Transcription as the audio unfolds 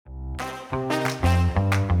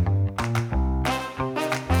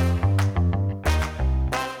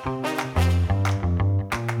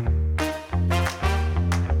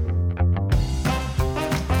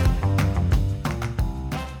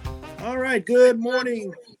right. Good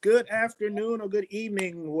morning, good afternoon, or good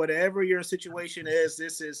evening, whatever your situation is.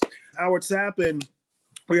 This is Howard Sapp, and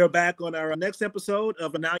we are back on our next episode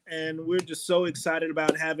of Now, and we're just so excited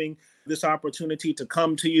about having this opportunity to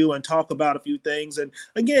come to you and talk about a few things. And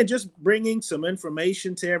again, just bringing some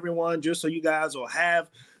information to everyone, just so you guys will have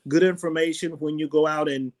good information when you go out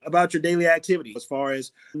and about your daily activity, as far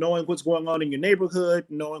as knowing what's going on in your neighborhood,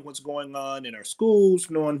 knowing what's going on in our schools,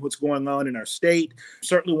 knowing what's going on in our state.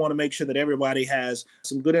 Certainly want to make sure that everybody has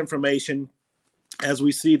some good information as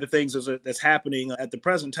we see the things that's happening at the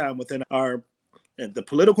present time within our the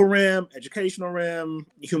political realm, educational realm,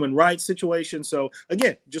 human rights situation. So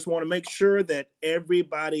again, just want to make sure that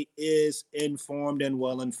everybody is informed and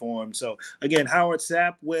well informed. So again, Howard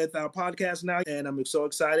Sapp with our podcast now, and I'm so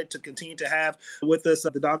excited to continue to have with us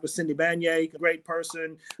the Dr. Cindy Banyai, great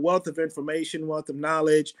person, wealth of information, wealth of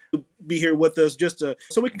knowledge, be here with us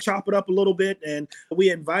so we can chop it up a little bit. And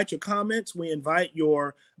we invite your comments. We invite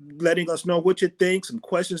your letting us know what you think, some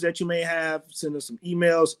questions that you may have, send us some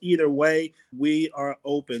emails. Either way, we are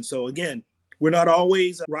open. So again, we're not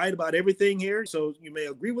always right about everything here. So you may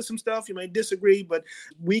agree with some stuff, you may disagree, but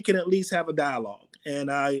we can at least have a dialogue.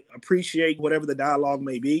 And I appreciate whatever the dialogue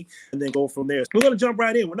may be, and then go from there. We're going to jump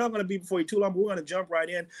right in. We're not going to be before you too long, but we're going to jump right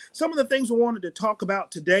in. Some of the things we wanted to talk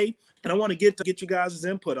about today, and I want to get you guys'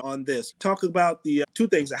 input on this. Talk about the two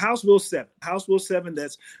things, the House Bill 7. House Bill 7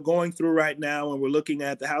 that's going through right now, and we're looking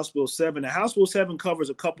at the House Bill 7. The House Bill 7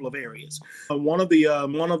 covers a couple of areas. One of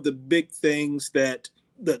the big things that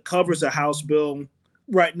covers the House Bill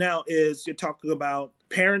right now is you're talking about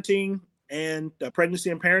parenting and pregnancy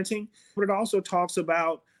and parenting, but it also talks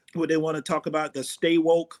about what they want to talk about, the stay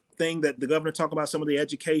woke thing that the governor talked about, some of the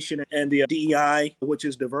education and the DEI, which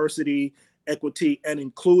is diversity, equity, and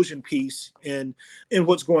inclusion piece in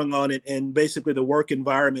what's going on in basically the work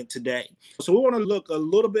environment today. So we want to look a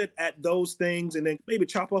little bit at those things, and then maybe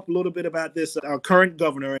chop up a little bit about this, our current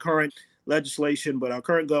governor, current legislation, but our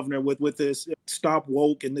current governor with this Stop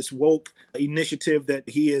Woke and this woke initiative that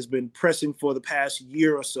he has been pressing for the past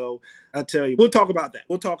year or so. I tell you, we'll talk about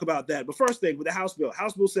that. But first thing with the House Bill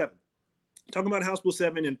 7. Talking about House Bill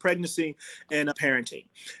 7 and pregnancy and parenting.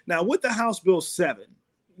 Now with the House Bill 7,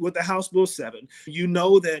 you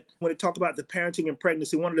know that when it talk about the parenting and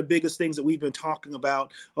pregnancy, one of the biggest things that we've been talking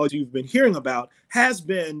about, or you've been hearing about, has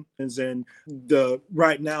been, and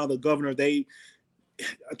right now the governor, they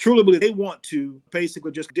truly believe they want to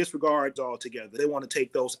basically just disregard altogether. They want to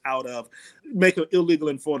take those out of, make it illegal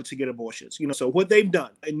in Florida to get abortions. So what they've done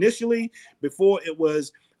initially, before it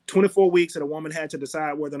was 24 weeks that a woman had to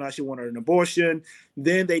decide whether or not she wanted an abortion.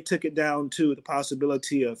 Then they took it down to the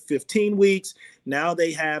possibility of 15 weeks. Now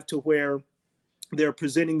they have to where they're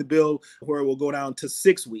presenting the bill where it will go down to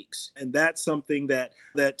 6 weeks. And that's something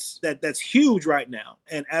that's huge right now.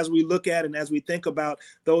 And as we look at and as we think about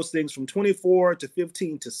those things from 24 to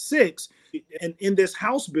 15 to 6, and in this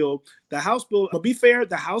House bill, to be fair,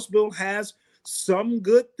 the House bill has some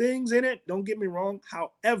good things in it. Don't get me wrong.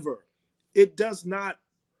 However, it does not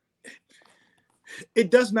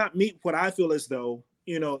meet what I feel as though,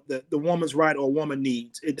 the woman's right or woman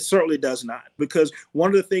needs. It certainly does not, because one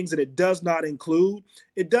of the things that it does not include,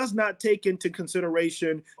 it does not take into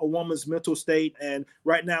consideration a woman's mental state. And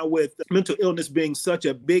right now, with mental illness being such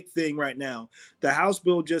a big thing right now, the House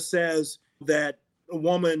bill just says that a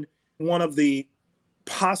woman, one of the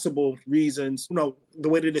possible reasons, the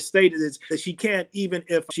way that it's stated is that she can't, even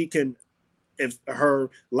if her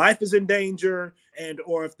life is in danger, and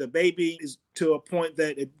or if the baby is to a point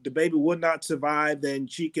that if the baby would not survive, then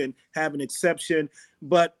she can have an exception.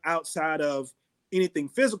 But outside of anything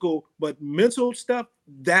physical, but mental stuff,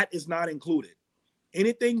 that is not included.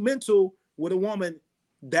 Anything mental with a woman,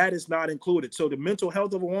 that is not included. So the mental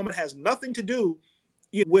health of a woman has nothing to do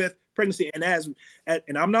with pregnancy. And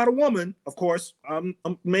I'm not a woman, of course, I'm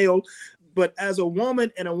male, but as a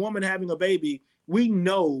woman and a woman having a baby, we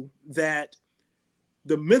know that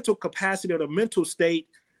the mental capacity or the mental state,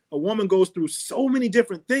 a woman goes through so many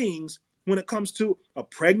different things when it comes to a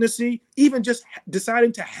pregnancy. Even just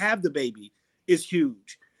deciding to have the baby is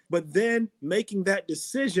huge. But then making that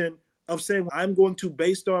decision of saying, I'm going to,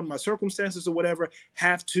 based on my circumstances or whatever,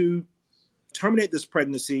 have to terminate this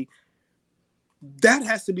pregnancy, that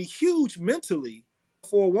has to be huge mentally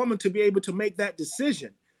for a woman to be able to make that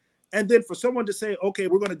decision. And then for someone to say, okay,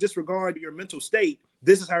 we're going to disregard your mental state,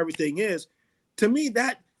 this is how everything is. To me,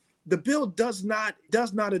 that the bill does not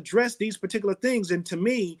address these particular things. And to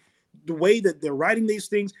me, the way that they're writing these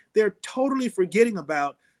things, they're totally forgetting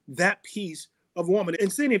about that piece of a woman.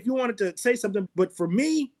 And Cindy, if you wanted to say something, but for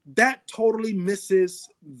me, that totally misses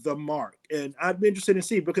the mark. And I'd be interested in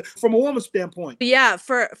seeing, because from a woman's standpoint. Yeah,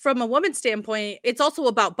 from a woman's standpoint, it's also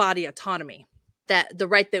about body autonomy, that the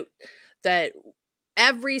right that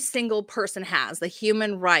every single person has, the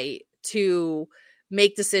human right to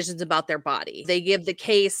make decisions about their body. They give the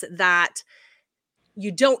case that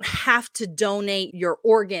you don't have to donate your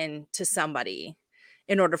organ to somebody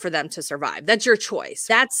in order for them to survive. That's your choice.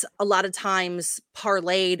 That's a lot of times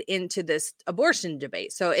parlayed into this abortion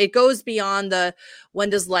debate. So it goes beyond the when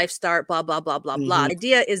does life start, blah, blah, blah, blah, blah. The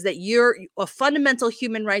idea is that a fundamental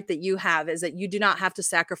human right that you have is that you do not have to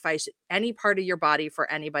sacrifice any part of your body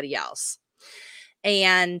for anybody else.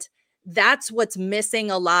 And that's what's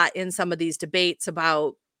missing a lot in some of these debates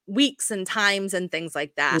about weeks and times and things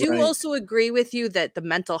like that. Right. I do also agree with you that the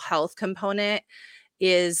mental health component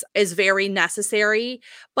is very necessary,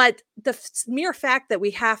 but the mere fact that we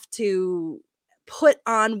have to put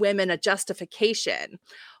on women a justification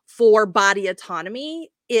for body autonomy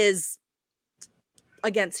is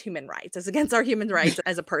against human rights. It's against our human rights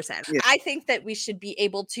as a person. Yeah. I think that we should be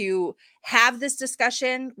able to have this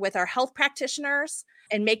discussion with our health practitioners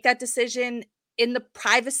and make that decision in the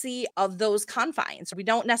privacy of those confines. We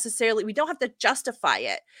don't have to justify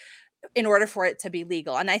it in order for it to be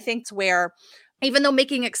legal. And I think it's where, even though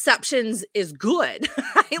making exceptions is good,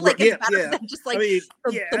 right? Like it's better than just like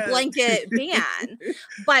the blanket ban.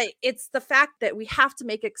 But it's the fact that we have to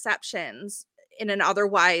make exceptions in an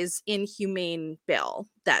otherwise inhumane bill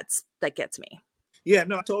that gets me. Yeah,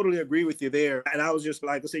 no, I totally agree with you there. And I was just,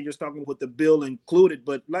 like I say, just talking with the bill included.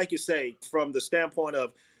 But like you say, from the standpoint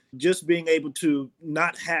of just being able to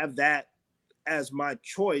not have that as my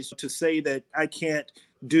choice, to say that I can't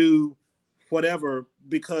do whatever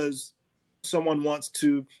because someone wants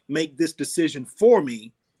to make this decision for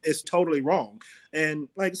me, is totally wrong. And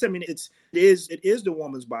like I said, I mean, it is the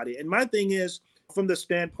woman's body. And my thing is, from the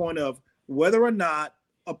standpoint of whether or not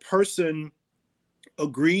a person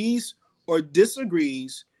agrees or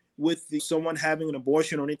disagrees with someone having an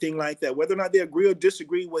abortion or anything like that, whether or not they agree or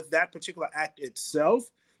disagree with that particular act itself,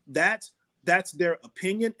 that's their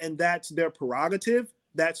opinion and that's their prerogative,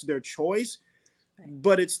 that's their choice.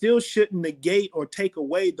 But it still shouldn't negate or take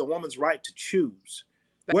away the woman's right to choose.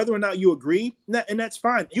 Whether or not you agree, and that's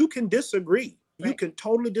fine. You can disagree. Right. You can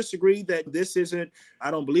totally disagree that this isn't,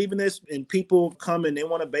 I don't believe in this. And people come and they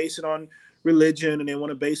want to base it on religion and they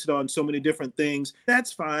want to base it on so many different things.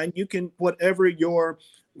 That's fine. You can, whatever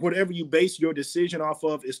you base your decision off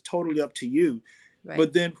of is totally up to you. Right.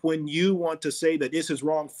 But then when you want to say that this is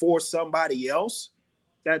wrong for somebody else,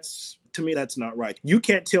 to me, that's not right. You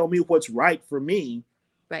can't tell me what's right for me,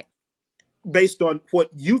 right, based on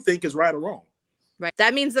what you think is right or wrong. Right.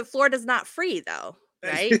 That means that Florida's not free, though,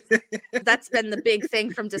 right? That's been the big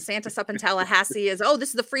thing from DeSantis up in Tallahassee is, this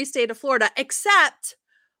is the free state of Florida, except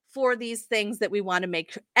for these things that we want to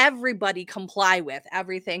make everybody comply with,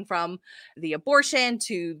 everything from the abortion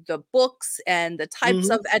to the books and the types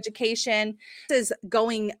of education. This is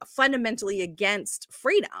going fundamentally against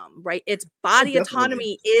freedom, right? It's body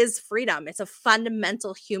autonomy is freedom. It's a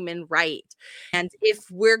fundamental human right. And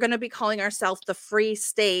if we're going to be calling ourselves the free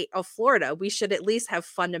state of Florida, we should at least have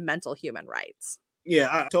fundamental human rights. Yeah,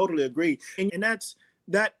 I totally agree. And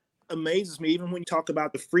that amazes me, even when you talk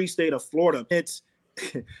about the free state of Florida.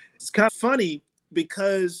 It's kind of funny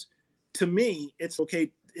because to me, it's okay.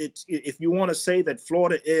 It's, if you want to say that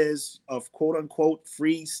Florida is a quote unquote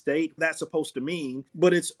free state, that's supposed to mean,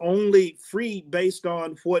 but it's only free based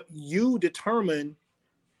on what you determine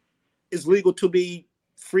is legal to be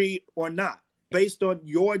free or not, based on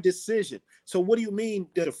your decision. So what do you mean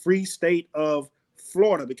that a free state of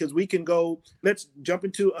Florida? Because we can let's jump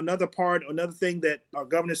into another thing that our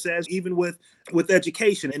governor says, even with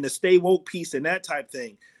education and the stay woke piece and that type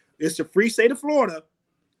thing. It's the free state of Florida.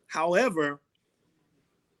 However,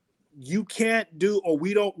 you can't do, or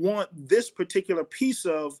we don't want this particular piece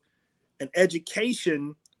of an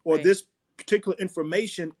education or this particular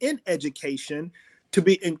information in education to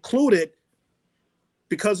be included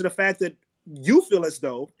because of the fact that you feel as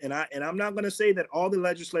though, and I'm not going to say that all the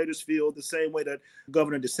legislators feel the same way that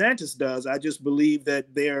Governor DeSantis does. I just believe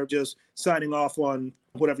that they're just signing off on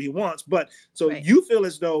whatever he wants. But so you feel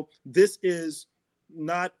as though this is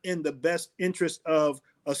not in the best interest of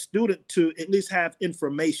a student to at least have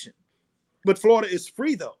information. But Florida is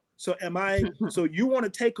free though. So so you want to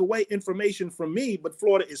take away information from me, but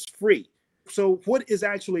Florida is free. So what is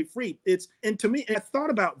actually free? And to me, I thought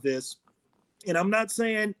about this, and I'm not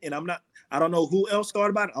saying, I don't know who else thought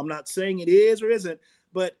about it. I'm not saying it is or isn't,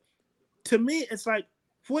 but to me, it's like,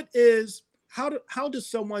 how does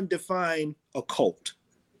someone define a cult?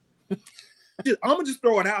 I'm gonna just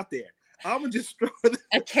throw it out there. I'm gonna just throw it.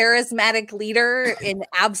 A charismatic leader in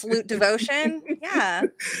absolute devotion. Yeah.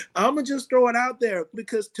 I'm gonna just throw it out there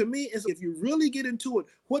because to me, it's, if you really get into it,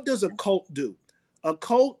 what does a cult do? A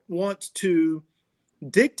cult wants to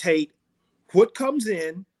dictate what comes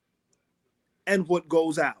in and what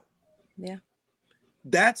goes out. Yeah.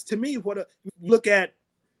 That's to me what look at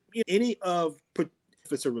any of, if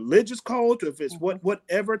it's a religious cult, or if it's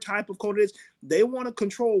whatever type of cult it is, they want to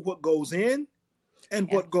control what goes in and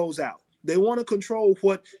what goes out. They want to control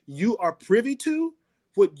what you are privy to,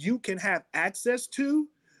 what you can have access to,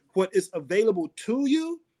 what is available to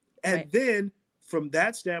you, and then from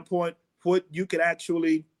that standpoint, what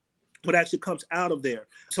actually comes out of there.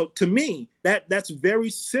 So to me, that's very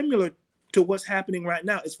similar to what's happening right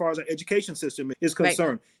now as far as our education system is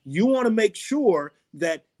concerned. You want to make sure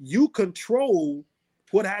that you control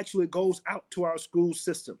what actually goes out to our school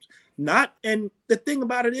systems. And the thing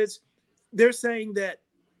about it is, they're saying that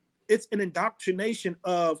it's an indoctrination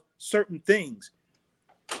of certain things.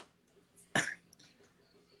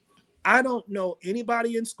 I don't know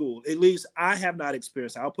anybody in school, at least I have not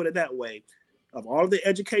experienced, I'll put it that way, of all the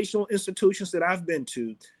educational institutions that I've been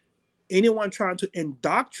to, anyone trying to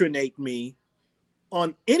indoctrinate me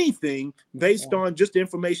on anything based on just the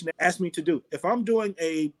information they asked me to do. If I'm doing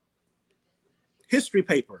a history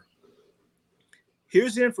paper,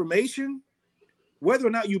 here's the information. Whether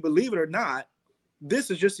or not you believe it or not, this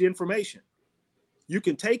is just the information. You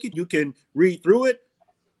can take it, you can read through it.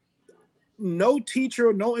 No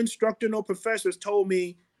teacher, no instructor, no professors told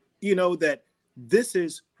me, that this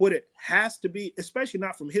is what it has to be, especially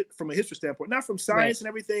not from a history standpoint, not from science and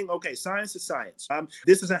everything. Okay, science is science.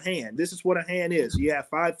 This is a hand. This is what a hand is. You have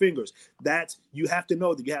 5 fingers. You have to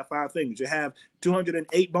know that you have 5 fingers. You have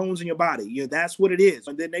 208 bones in your body. That's what it is.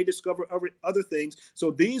 And then they discover other things. So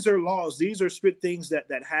these are laws. These are strict things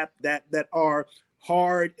that are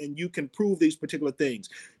hard, and you can prove these particular things.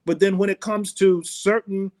 But then when it comes to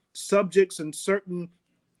certain subjects and certain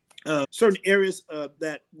areas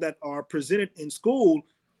that are presented in school,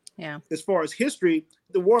 as far as history,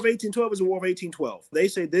 the War of 1812 is the War of 1812. They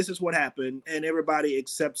say this is what happened, and everybody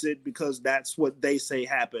accepts it because that's what they say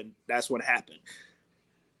happened. That's what happened.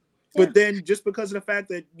 But then just because of the fact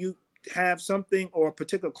that you have something or a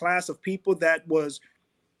particular class of people that was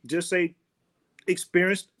just say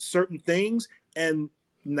experienced certain things, and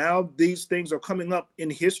now these things are coming up in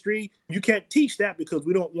history, you can't teach that because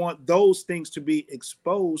we don't want those things to be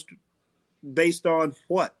exposed based on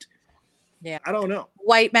what? Yeah. I don't know.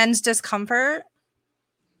 White men's discomfort.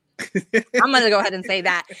 I'm going to go ahead and say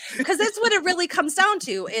that, because that's what it really comes down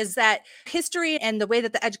to, is that history and the way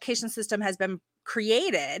that the education system has been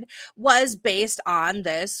created was based on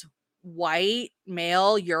this white,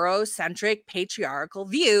 male, Eurocentric, patriarchal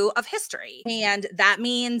view of history. And that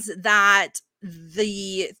means that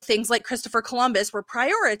the things like Christopher Columbus were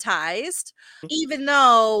prioritized, even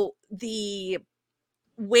though the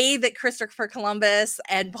way that Christopher Columbus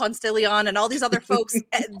and Ponce de Leon and all these other folks,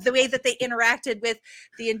 the way that they interacted with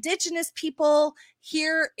the indigenous people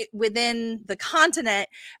here within the continent,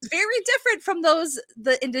 very different from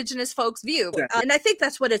the indigenous folks' view. And I think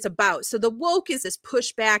that's what it's about. So the woke is this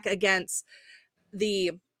pushback against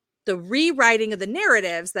the rewriting of the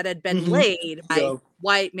narratives that had been laid by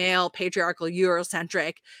white, male, patriarchal,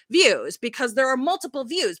 Eurocentric views, because there are multiple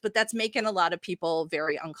views, but that's making a lot of people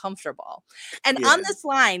very uncomfortable. And on this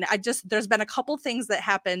line, there's been a couple things that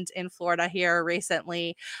happened in Florida here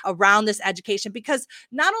recently around this education, because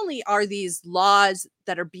not only are these laws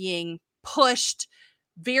that are being pushed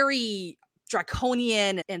very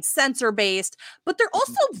draconian and censor based, but they're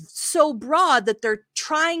also so broad that they're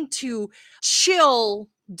trying to chill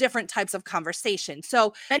different types of conversation.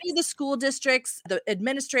 So many of the school districts, the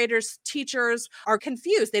administrators, teachers are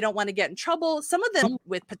confused. They don't want to get in trouble. Some of them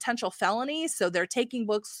with potential felonies. So they're taking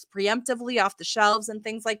books preemptively off the shelves and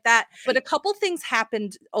things like that. But a couple things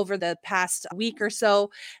happened over the past week or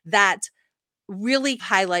so that really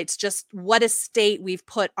highlights just what a state we've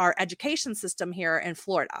put our education system here in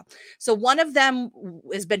Florida. So one of them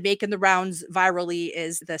has been making the rounds virally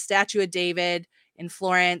is the Statue of David in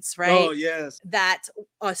Florence, right? Oh, yes. That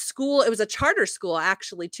a school, it was a charter school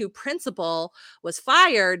actually, principal was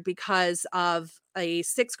fired because of a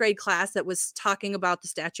 6th grade class that was talking about the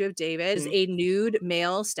Statue of David. It's a nude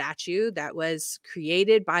male statue that was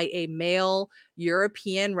created by a male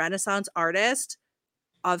European Renaissance artist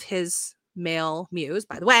of his male muse.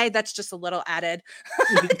 By the way, that's just a little added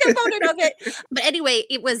component of it. But anyway,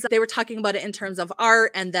 they were talking about it in terms of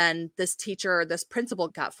art, and then this principal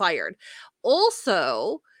got fired.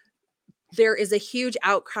 Also, there is a huge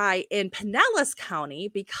outcry in Pinellas County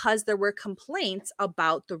because there were complaints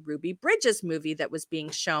about the Ruby Bridges movie that was being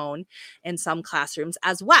shown in some classrooms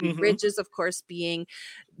as well. Bridges, of course, being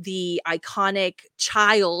the iconic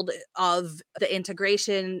child of the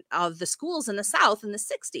integration of the schools in the South in the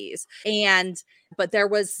 60s. But there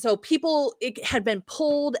was, so people, it had been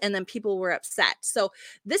pulled and then people were upset. So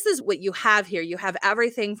this is what you have here. You have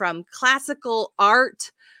everything from classical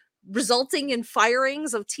art resulting in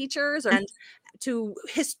firings of teachers and to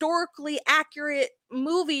historically accurate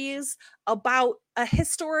movies about a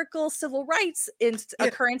historical civil rights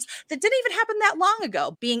occurrence that didn't even happen that long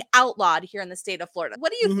ago being outlawed here in the state of Florida.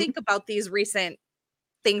 What do you think about these recent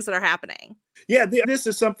things that are happening? Yeah, this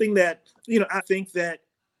is something that, I think that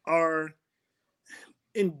are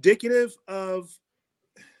indicative of,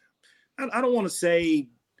 I don't want to say,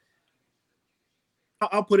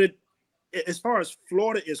 I'll put it as far as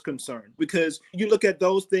Florida is concerned, because you look at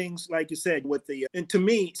those things, like you said, and to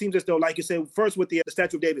me, it seems as though, like you said, first with the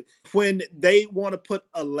Statue of David, when they want to put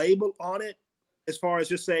a label on it, as far as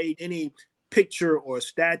just say any picture or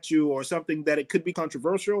statue or something that it could be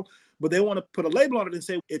controversial, but they want to put a label on it and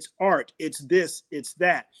say it's art, it's this, it's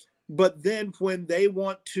that. But then when they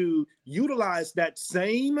want to utilize that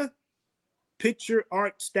same picture,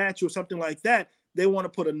 art, statue, or something like that, they want to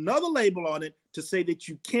put another label on it to say that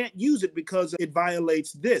you can't use it because it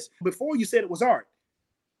violates this. Before you said it was art.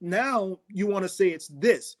 Now you want to say it's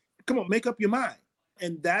this. Come on, make up your mind.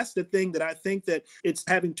 And that's the thing that I think that it's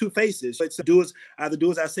having two faces. It's either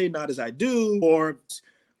do as I say, not as I do, or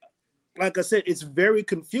like I said, it's very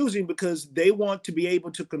confusing because they want to be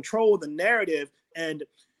able to control the narrative. And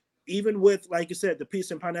even with, like you said, the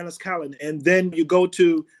piece in Pinellas County, and then you go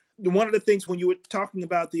to one of the things when you were talking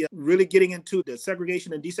about the really getting into the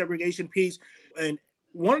segregation and desegregation piece, and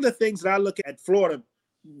one of the things that I look at Florida,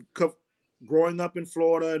 growing up in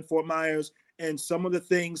Florida and Fort Myers, and some of the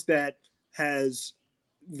things that has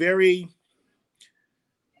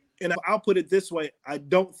and I'll put it this way, I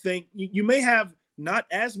don't think you may have not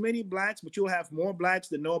as many blacks, but you'll have more blacks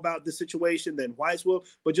that know about the situation than whites will.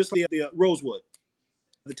 But just the Rosewood,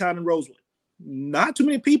 the town in Rosewood, not too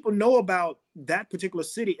many people know about that particular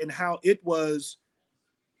city and how it was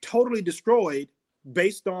totally destroyed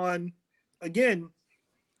based on, again,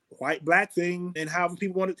 white black thing, and how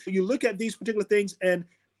people wanted. You look at these particular things, and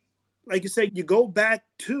like you say, you go back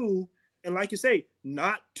to, and like you say,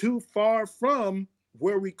 not too far from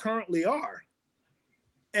where we currently are.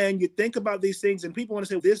 And you think about these things, and people want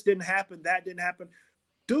to say, this didn't happen, that didn't happen.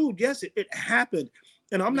 Dude, yes, it happened.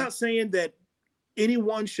 And I'm not saying that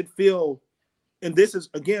anyone should feel, and this is,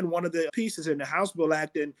 again, one of the pieces in the House Bill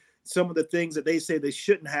Act and some of the things that they say they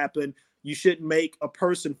shouldn't happen. You shouldn't make a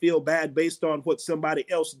person feel bad based on what somebody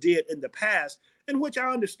else did in the past, in which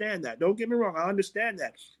I understand that. Don't get me wrong, I understand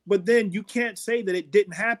that. But then you can't say that it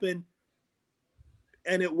didn't happen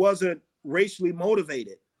and it wasn't racially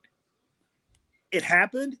motivated. It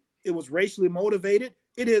happened. It was racially motivated.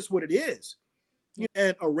 It is what it is.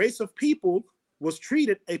 And a race of people was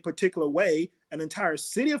treated a particular way. An entire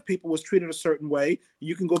city of people was treated a certain way.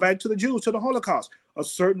 You can go back to the Jews, to the Holocaust. A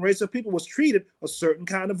certain race of people was treated a certain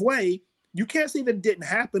kind of way. You can't say that it didn't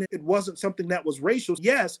happen. It wasn't something that was racial.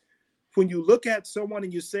 Yes, when you look at someone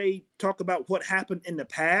and you say, talk about what happened in the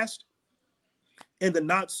past, in the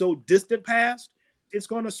not so distant past, it's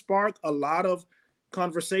going to spark a lot of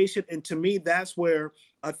conversation. And to me, that's where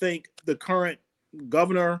I think the current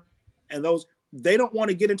governor and those, they don't want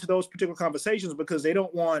to get into those particular conversations because they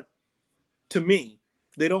don't want, to me,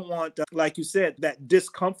 they don't want, like you said, that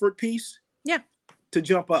discomfort piece to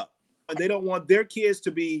jump up. And they don't want their kids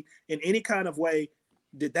to be in any kind of way,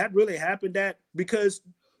 did that really happen? That because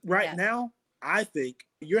now, I think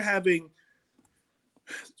we're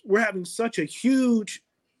having such a huge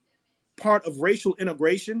part of racial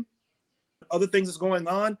integration, other things that's going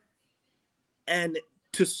on. And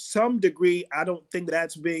to some degree, I don't think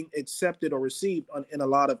that's being accepted or received in a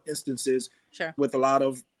lot of instances. Sure. With a lot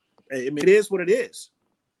of, it is what it is.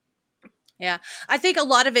 Yeah. I think a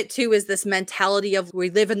lot of it too is this mentality of we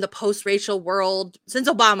live in the post-racial world. Since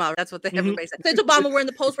Obama, that's what everybody said. Since Obama, we're in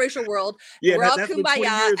the post-racial world. We're all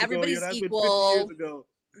kumbaya. Everybody's equal.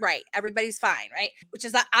 Right. Everybody's fine. Right. Which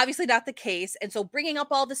is obviously not the case. And so bringing up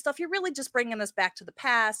all this stuff, you're really just bringing us back to the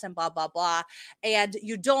past and blah, blah, blah. And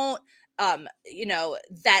you don't,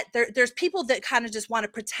 that there's people that kind of just want to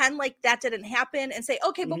pretend like that didn't happen and say,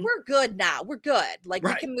 okay, but we're good now. We're good. Like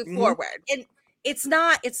we can move forward. And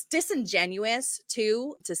it's disingenuous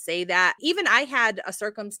to say that. Even I had a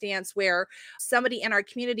circumstance where somebody in our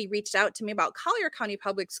community reached out to me about Collier County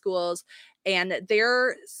Public Schools, and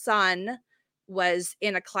their son was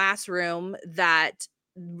in a classroom that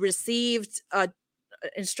received a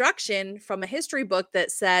instruction from a history book that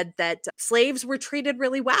said that slaves were treated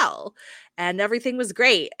really well and everything was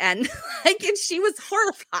great. And like, and she was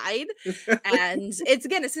horrified. And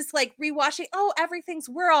it's just like rewashing. Oh, everything's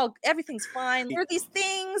fine. There are these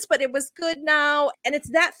things, but it was good now. And it's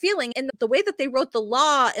that feeling. And the way that they wrote the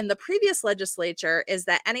law in the previous legislature is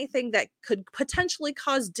that anything that could potentially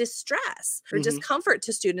cause distress or discomfort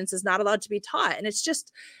to students is not allowed to be taught. And it's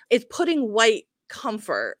putting white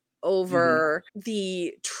comfort over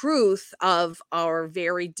the truth of our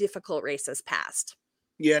very difficult racist past.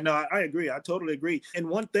 Yeah, no, I agree. I totally agree. And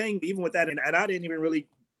one thing, even with that, and I didn't even really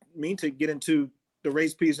mean to get into the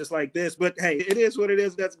race piece just like this, but hey, it is what it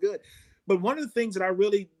is. That's good. But one of the things that I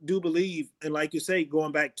really do believe, and like you say,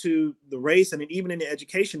 going back to the race and even in the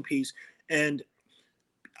education piece, and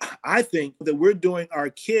I think that we're doing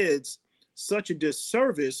our kids such a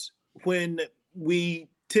disservice when we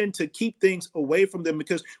tend to keep things away from them,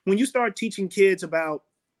 because when you start teaching kids about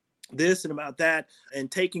this and about that and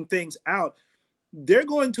taking things out, they're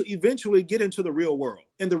going to eventually get into the real world.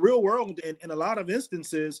 And the real world, in a lot of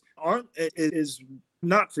instances, is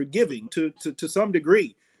not forgiving to some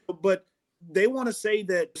degree. But they want to say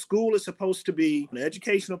that school is supposed to be an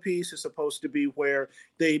educational piece. It's supposed to be where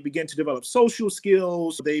they begin to develop social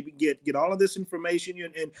skills. They get all of this information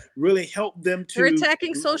and really help them to. They're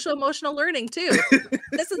attacking social emotional learning too.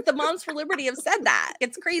 This is the Moms for Liberty have said that.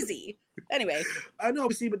 It's crazy. Anyway. I know,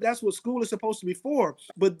 see, but that's what school is supposed to be for.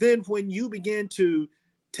 But then when you begin to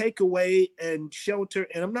take away and shelter,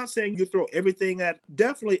 and I'm not saying you throw everything at,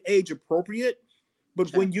 definitely age appropriate. But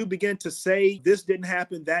sure. When you begin to say this didn't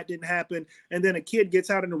happen, that didn't happen, and then a kid gets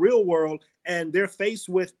out in the real world and they're faced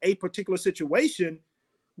with a particular situation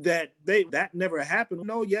that never happened.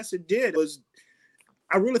 No, yes, it did.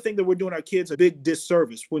 I really think that we're doing our kids a big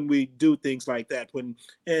disservice when we do things like that.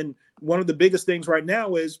 And one of the biggest things right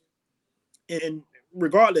now is, and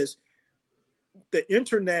regardless, the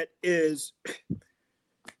internet is,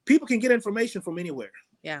 people can get information from anywhere.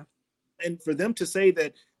 Yeah. And for them to say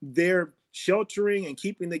that they're sheltering and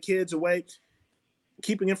keeping the kids away,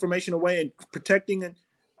 keeping information away and protecting it.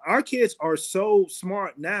 Our kids are so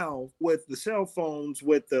smart now with the cell phones,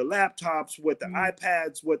 with the laptops, with the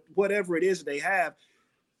iPads, with whatever it is they have.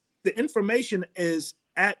 The information is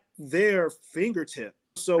at their fingertip.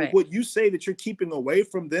 So right. What you say that you're keeping away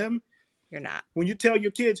from them, you're not. When you tell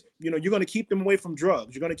your kids, you're going to keep them away from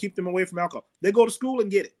drugs, you're going to keep them away from alcohol, they go to school and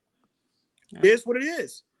get it. Yeah. It is what it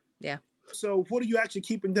is. Yeah. So what are you actually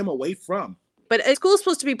keeping them away from? But school is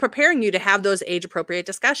supposed to be preparing you to have those age-appropriate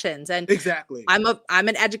discussions. And exactly. I'm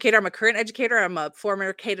an educator. I'm a current educator. I'm a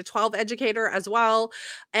former K-12 educator as well.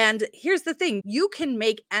 And here's the thing. You can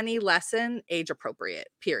make any lesson age-appropriate,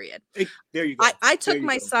 period. There you go. I took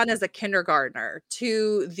my son as a kindergartner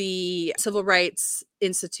to the Civil Rights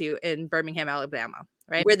Institute in Birmingham, Alabama.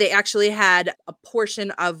 Right, where they actually had a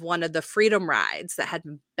portion of one of the freedom rides that had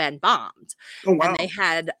been bombed. Oh, wow. And they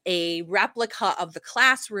had a replica of the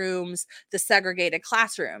classrooms, the segregated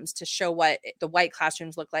classrooms, to show what the white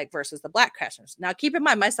classrooms look like versus the black classrooms. Now, keep in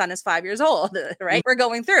mind, my son is 5 years old, right? Mm-hmm. We're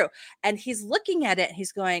going through, and he's looking at it, and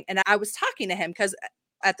he's going, and I was talking to him because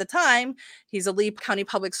at the time, he's a Lee County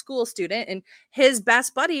Public School student, and his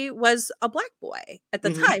best buddy was a black boy at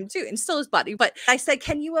the time, too, and still his buddy. But I said,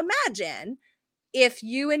 can you imagine if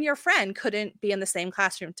you and your friend couldn't be in the same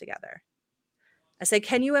classroom together? I said,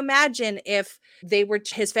 can you imagine if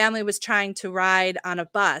his family was trying to ride on a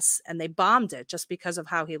bus and they bombed it just because of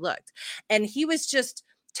how he looked? And he was just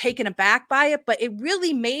taken aback by it, but it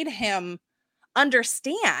really made him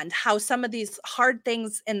understand how some of these hard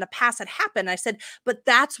things in the past had happened. I said, but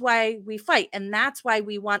that's why we fight. And that's why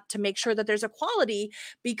we want to make sure that there's equality,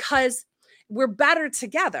 because we're better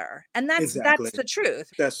together. And that's the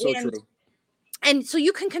truth. That's so true. And so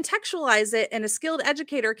you can contextualize it, and a skilled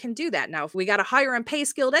educator can do that. Now, if we got to hire and pay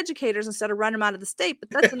skilled educators instead of run them out of the state, but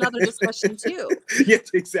that's another discussion too. Yes,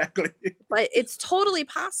 exactly. But it's totally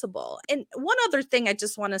possible. And one other thing I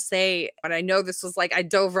just want to say, and I know this was like, I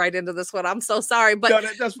dove right into this one. I'm so sorry, but no,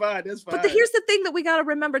 that's fine. That's fine. But here's the thing that we got to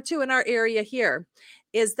remember too in our area here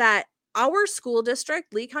is that our school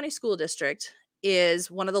district, Lee County School District, is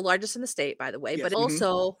one of the largest in the state, by the way, yes. But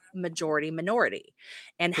also majority minority,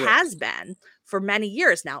 and correct. Has been for many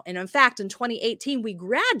years now. And in fact, in 2018, we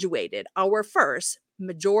graduated our first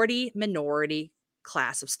majority minority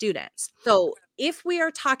class of students. So if we are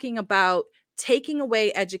talking about taking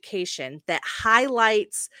away education that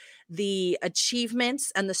highlights the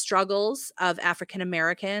achievements and the struggles of African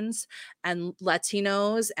Americans and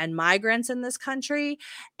Latinos and migrants in this country,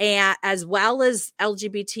 and as well as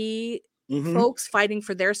LGBT folks fighting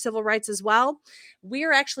for their civil rights as well, we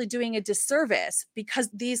are actually doing a disservice because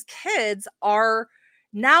these kids are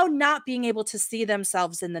now not being able to see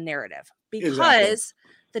themselves in the narrative because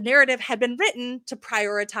the narrative had been written to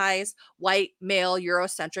prioritize white, male,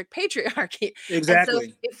 Eurocentric patriarchy. Exactly.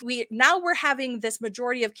 And so if we're having this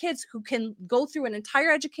majority of kids who can go through an entire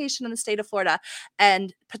education in the state of Florida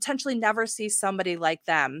and potentially never see somebody like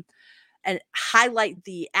them and highlight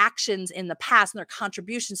the actions in the past and their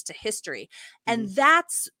contributions to history. And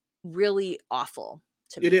that's really awful.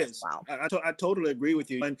 It is. Wow. I totally agree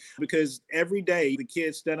with you. And because every day the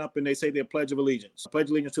kids stand up and they say their Pledge of Allegiance, pledge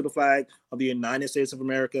allegiance to the flag of the United States of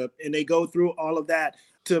America. And they go through all of that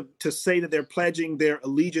to say that they're pledging their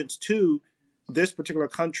allegiance to this particular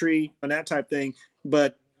country and that type of thing.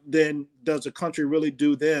 But then does the country really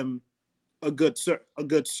do them a good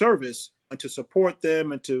service and to support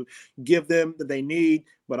them and to give them that they need?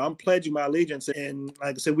 But I'm pledging my allegiance. And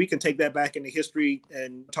like I said, we can take that back into history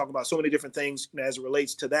and talk about so many different things as it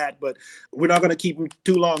relates to that. But we're not going to keep them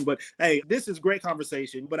too long. But hey, this is great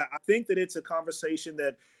conversation. But I think that it's a conversation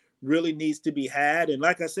that really needs to be had. And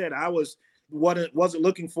like I said, I wasn't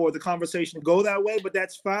looking for the conversation to go that way, but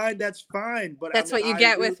that's fine. That's fine. But that's what you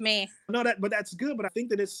get with me. No, but that's good. But I think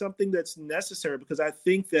that it's something that's necessary because I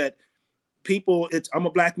think that people, I'm a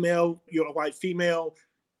black male, you're a white female.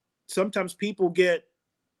 Sometimes people get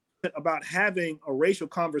about having a racial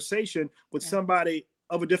conversation with somebody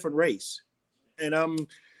of a different race. And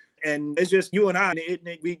it's just you and I, and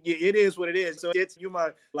it is what it is. So you're my,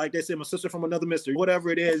 like they say, my sister from another mister,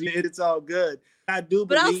 whatever it is, it's all good. I do,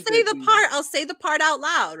 but I'll say the part out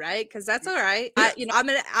loud, right? Because that's all right.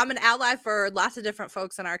 I'm an ally for lots of different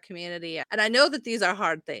folks in our community, and I know that these are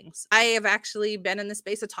hard things. I have actually been in the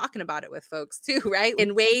space of talking about it with folks too, right?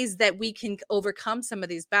 In ways that we can overcome some of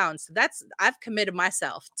these bounds. So I've committed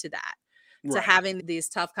myself to that. Right. To having these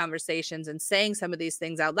tough conversations and saying some of these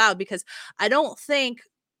things out loud, because I don't think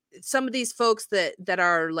some of these folks that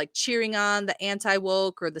are like cheering on the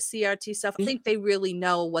anti-woke or the CRT stuff, I think they really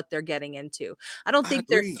know what they're getting into. I don't think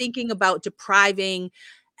they're thinking about depriving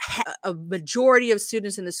a majority of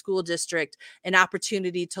students in the school district an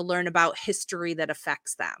opportunity to learn about history that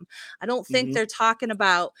affects them. I don't think they're talking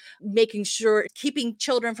about making sure keeping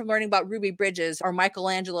children from learning about Ruby Bridges or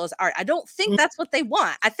Michelangelo's art. I don't think that's what they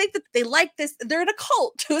want. I think that they like this. They're in a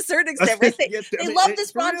cult to a certain extent, right? They love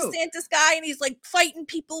this Ron DeSantis guy and he's like fighting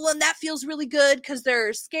people and that feels really good because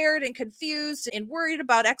they're scared and confused and worried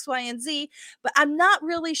about X, Y, and Z. But I'm not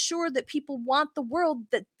really sure that people want the world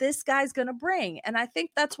that this guy's going to bring. And I think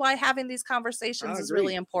that's why having these conversations is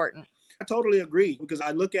really important. I totally agree because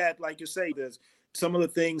I look at, like you say, there's some of the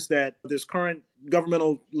things that this current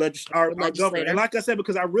governmental our governor, and like I said,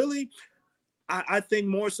 because I think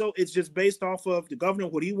more so it's just based off of the governor,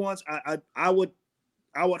 what he wants. I would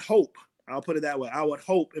hope, I'll put it that way, I would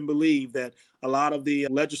hope and believe that a lot of the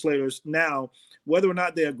legislators now, whether or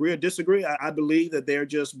not they agree or disagree, I believe that they're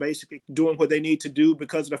just basically doing what they need to do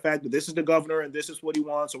because of the fact that this is the governor and this is what he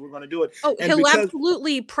wants, so we're going to do it. Oh, and he'll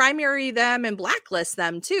absolutely primary them and blacklist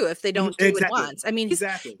them too if they don't do what he wants. I mean,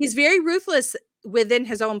 he's very ruthless within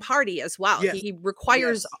his own party as well. Yes. He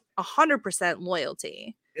requires 100%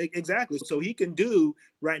 loyalty. Exactly. So he can do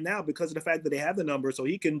right now because of the fact that they have the numbers. So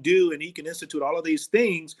he can do and he can institute all of these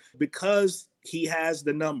things because he has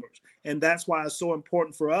the numbers. And that's why it's so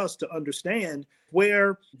important for us to understand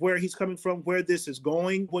where he's coming from, where this is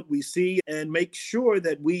going, what we see, and make sure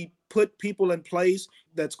that we put people in place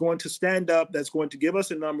that's going to stand up, that's going to give us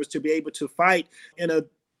the numbers to be able to fight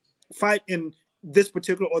in this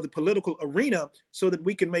particular or the political arena so that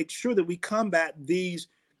we can make sure that we combat these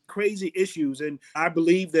crazy issues. And I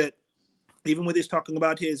believe that even when he's talking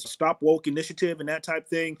about his Stop Woke initiative and that type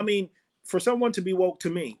thing, I mean, for someone to be woke to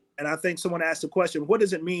me, and I think someone asked the question, what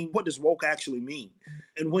does it mean? What does woke actually mean?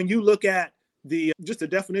 And when you look at just the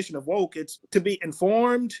definition of woke, it's to be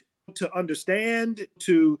informed, to understand,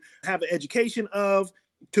 to have an education of,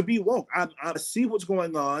 to be woke. I see what's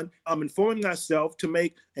going on. I'm informing myself to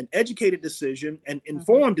make an educated decision, an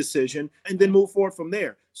informed decision, and then move forward from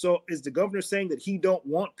there. So is the governor saying that he don't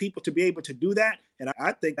want people to be able to do that? And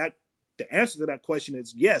I think that the answer to that question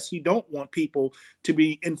is yes, he don't want people to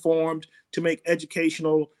be informed, to make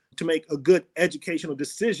a good educational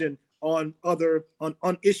decision on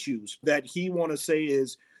issues that he want to say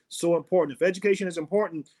is so important. If education is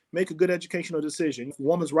important, make a good educational decision. If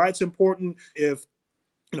women's rights important, if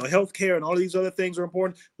healthcare and all these other things are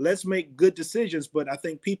important, let's make good decisions. But I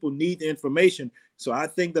think people need the information. So I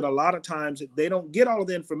think that a lot of times they don't get all of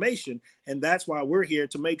the information. And that's why we're here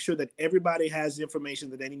to make sure that everybody has the information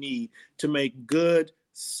that they need to make good,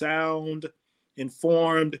 sound,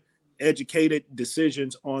 informed, educated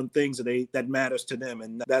decisions on things that matters to them.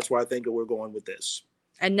 And that's where I think that we're going with this.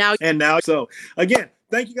 And now, so again,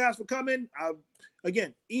 thank you guys for coming.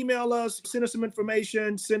 Again, email us, send us some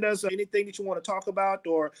information, send us anything that you want to talk about,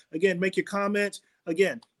 or again, make your comments.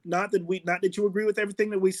 Again, not that you agree with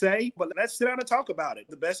everything that we say, but let's sit down and talk about it.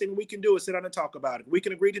 The best thing we can do is sit down and talk about it. We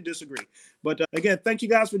can agree to disagree. But again, thank you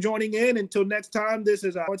guys for joining in. Until next time, this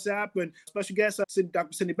is Howard Sapp and special guest,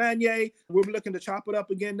 Dr. Cindy Banyai. We're looking to chop it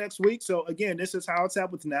up again next week. So again, this is Howard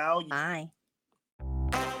Sapp with Now. Bye.